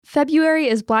February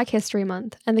is Black History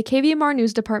Month, and the KVMR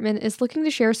News Department is looking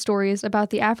to share stories about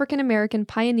the African American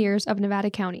pioneers of Nevada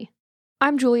County.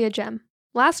 I'm Julia Jem.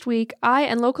 Last week, I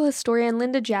and local historian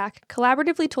Linda Jack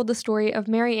collaboratively told the story of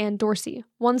Mary Ann Dorsey,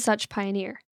 one such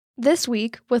pioneer. This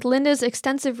week, with Linda's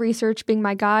extensive research being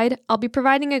my guide, I'll be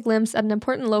providing a glimpse at an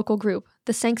important local group,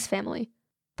 the Sankes family,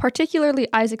 particularly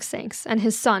Isaac Sankes and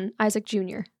his son, Isaac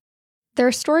Jr.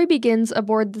 Their story begins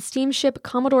aboard the steamship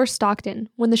Commodore Stockton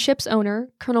when the ship's owner,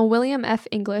 Colonel William F.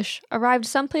 English, arrived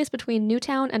someplace between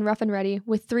Newtown and Rough and Ready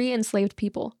with 3 enslaved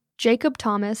people: Jacob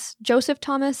Thomas, Joseph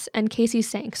Thomas, and Casey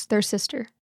Sankes, their sister.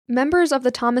 Members of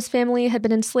the Thomas family had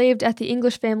been enslaved at the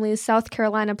English family's South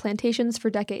Carolina plantations for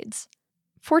decades.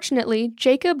 Fortunately,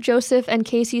 Jacob, Joseph, and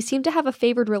Casey seemed to have a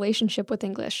favored relationship with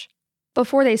English.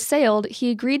 Before they sailed,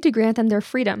 he agreed to grant them their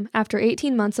freedom after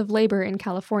 18 months of labor in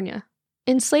California.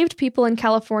 Enslaved people in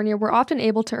California were often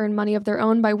able to earn money of their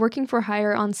own by working for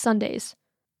hire on Sundays.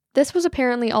 This was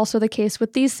apparently also the case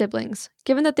with these siblings,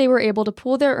 given that they were able to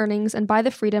pool their earnings and buy the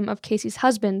freedom of Casey's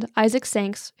husband, Isaac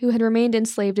Sankes, who had remained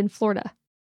enslaved in Florida.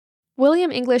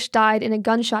 William English died in a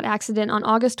gunshot accident on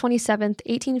August 27,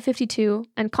 1852,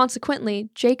 and consequently,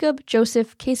 Jacob,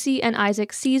 Joseph, Casey, and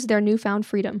Isaac seized their newfound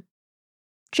freedom.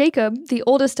 Jacob, the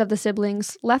oldest of the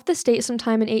siblings, left the state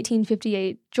sometime in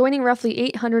 1858, joining roughly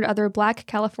 800 other Black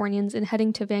Californians in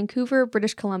heading to Vancouver,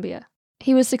 British Columbia.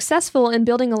 He was successful in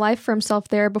building a life for himself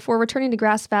there before returning to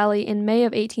Grass Valley in May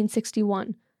of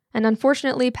 1861, and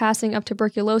unfortunately passing of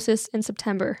tuberculosis in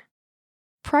September.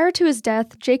 Prior to his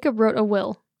death, Jacob wrote a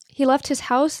will. He left his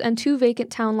house and 2 vacant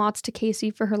town lots to Casey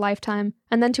for her lifetime,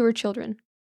 and then to her children.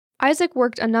 Isaac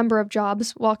worked a number of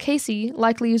jobs, while Casey,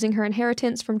 likely using her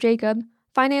inheritance from Jacob,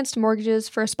 financed mortgages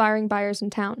for aspiring buyers in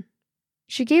town.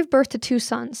 She gave birth to 2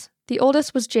 sons. The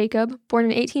oldest was Jacob, born in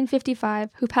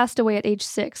 1855, who passed away at age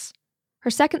 6. Her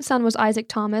second son was Isaac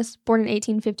Thomas, born in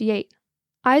 1858.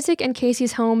 Isaac and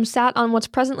Casey's home sat on what's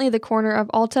presently the corner of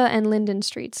Alta and Linden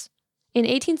Streets. In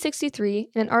 1863,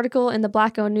 in an article in the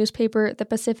Black-owned newspaper The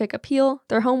Pacific Appeal,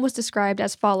 their home was described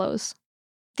as follows.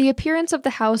 The appearance of the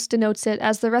house denotes it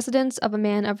as the residence of a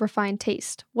man of refined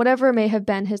taste, whatever may have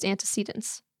been his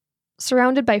antecedents.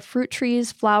 Surrounded by fruit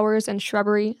trees, flowers, and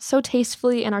shrubbery, so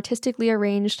tastefully and artistically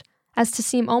arranged as to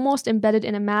seem almost embedded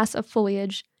in a mass of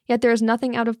foliage, yet there is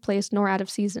nothing out of place nor out of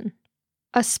season.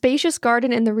 A spacious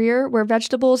garden in the rear, where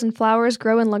vegetables and flowers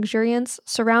grow in luxuriance,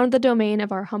 surround the domain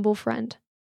of our humble friend.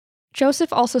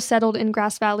 Joseph also settled in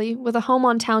Grass Valley with a home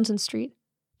on Townsend Street.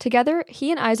 Together, he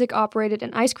and Isaac operated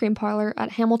an ice cream parlor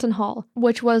at Hamilton Hall,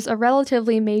 which was a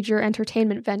relatively major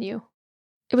entertainment venue.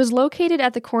 It was located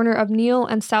at the corner of Neal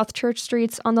and South Church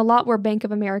Streets on the lot where Bank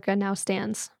of America now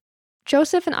stands.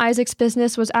 Joseph and Isaac's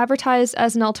business was advertised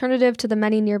as an alternative to the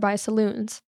many nearby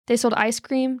saloons. They sold ice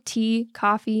cream, tea,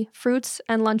 coffee, fruits,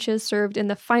 and lunches served in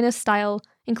the finest style,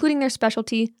 including their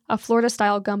specialty, a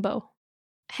Florida-style gumbo.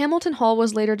 Hamilton Hall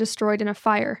was later destroyed in a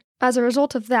fire. As a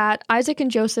result of that, Isaac and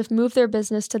Joseph moved their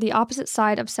business to the opposite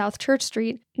side of South Church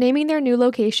Street, naming their new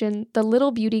location the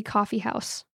Little Beauty Coffee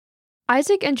House.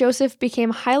 Isaac and Joseph became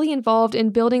highly involved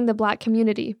in building the Black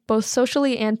community, both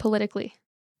socially and politically.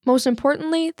 Most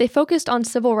importantly, they focused on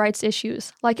civil rights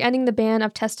issues, like ending the ban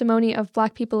of testimony of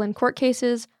Black people in court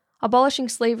cases, abolishing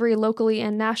slavery locally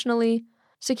and nationally,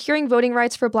 securing voting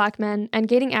rights for Black men, and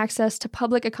gaining access to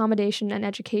public accommodation and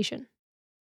education.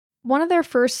 One of their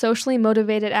first socially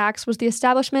motivated acts was the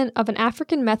establishment of an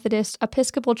African Methodist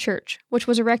Episcopal Church, which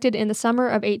was erected in the summer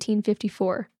of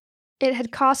 1854. It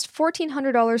had cost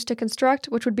 $1,400 to construct,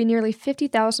 which would be nearly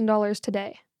 $50,000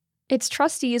 today. Its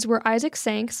trustees were Isaac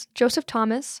Sankes, Joseph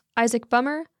Thomas, Isaac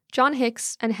Bummer, John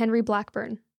Hicks, and Henry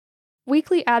Blackburn.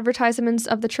 Weekly advertisements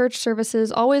of the church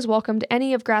services always welcomed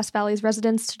any of Grass Valley's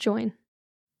residents to join.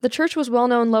 The church was well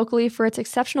known locally for its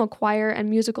exceptional choir and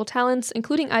musical talents,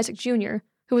 including Isaac Jr.,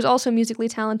 who was also musically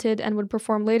talented and would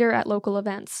perform later at local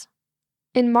events.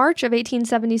 In March of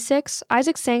 1876,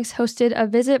 Isaac Sankes hosted a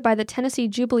visit by the Tennessee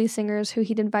Jubilee Singers who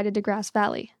he'd invited to Grass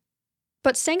Valley.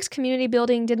 But Sankes community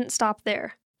building didn't stop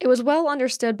there. It was well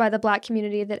understood by the Black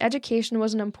community that education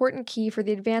was an important key for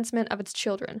the advancement of its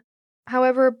children.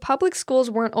 However, public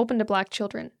schools weren't open to Black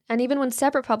children, and even when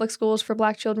separate public schools for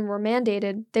Black children were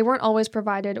mandated, they weren't always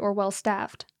provided or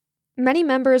well-staffed. Many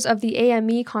members of the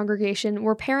AME congregation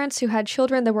were parents who had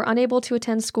children that were unable to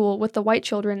attend school with the white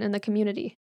children in the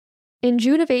community. In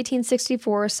June of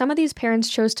 1864, some of these parents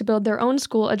chose to build their own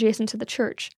school adjacent to the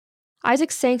church. Isaac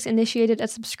Sankes initiated a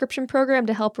subscription program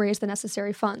to help raise the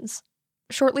necessary funds.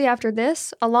 Shortly after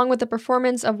this, along with the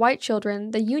performance of white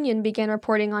children, the Union began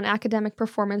reporting on academic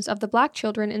performance of the Black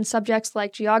children in subjects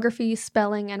like geography,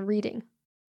 spelling, and reading.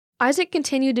 Isaac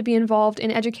continued to be involved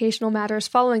in educational matters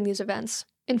following these events.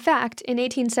 In fact, in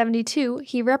 1872,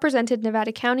 he represented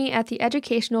Nevada County at the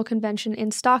Educational Convention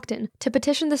in Stockton to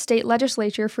petition the state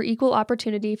legislature for equal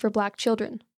opportunity for black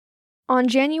children. On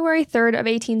January 3rd of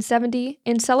 1870,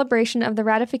 in celebration of the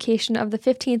ratification of the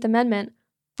 15th Amendment,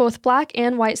 both black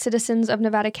and white citizens of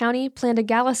Nevada County planned a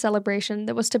gala celebration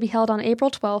that was to be held on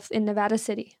April 12th in Nevada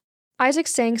City. Isaac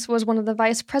Sanks was one of the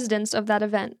vice presidents of that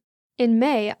event. In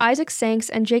May, Isaac Sanks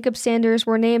and Jacob Sanders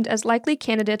were named as likely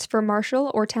candidates for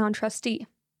marshal or town trustee.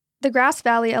 The Grass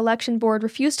Valley Election Board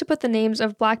refused to put the names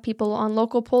of black people on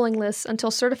local polling lists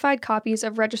until certified copies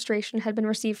of registration had been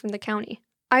received from the county.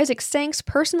 Isaac Sanks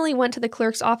personally went to the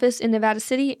clerk's office in Nevada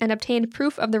City and obtained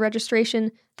proof of the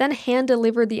registration, then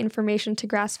hand-delivered the information to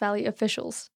Grass Valley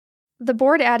officials. The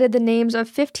board added the names of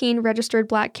 15 registered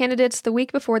black candidates the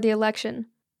week before the election.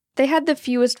 They had the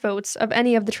fewest votes of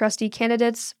any of the trustee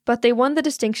candidates, but they won the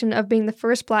distinction of being the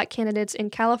first black candidates in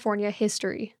California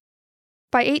history.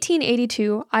 By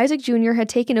 1882, Isaac Jr. had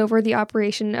taken over the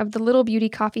operation of the Little Beauty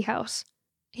Coffee House.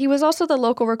 He was also the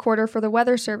local recorder for the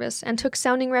Weather Service and took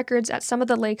sounding records at some of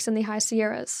the lakes in the High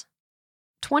Sierras.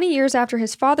 20 years after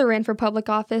his father ran for public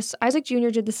office, Isaac Jr.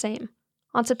 did the same.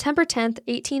 On September 10,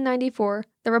 1894,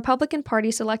 the Republican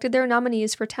Party selected their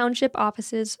nominees for township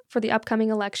offices for the upcoming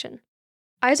election.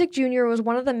 Isaac Jr. was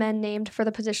one of the men named for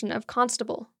the position of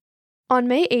constable. On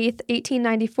May 8,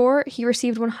 1894, he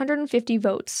received 150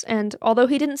 votes, and although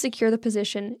he didn't secure the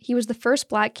position, he was the first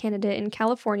black candidate in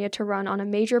California to run on a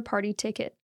major party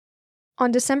ticket.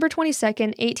 On December 22,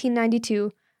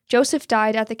 1892, Joseph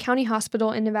died at the county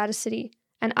hospital in Nevada City,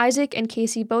 and Isaac and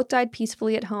Casey both died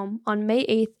peacefully at home on May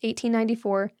 8,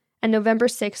 1894, and November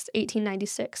 6,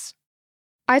 1896.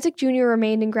 Isaac Jr.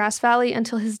 remained in Grass Valley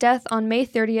until his death on May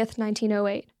 30,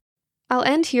 1908. I'll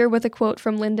end here with a quote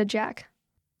from Linda Jack.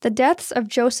 The deaths of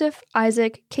Joseph,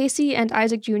 Isaac, Casey, and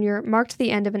Isaac Jr. marked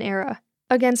the end of an era.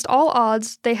 Against all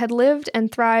odds, they had lived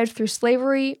and thrived through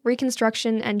slavery,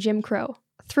 Reconstruction, and Jim Crow.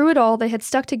 Through it all, they had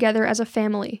stuck together as a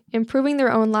family, improving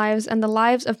their own lives and the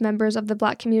lives of members of the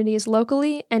black communities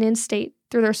locally and in state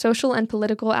through their social and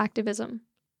political activism.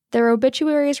 Their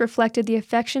obituaries reflected the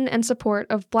affection and support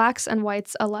of blacks and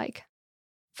whites alike.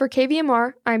 For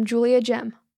KVMR, I'm Julia Gem.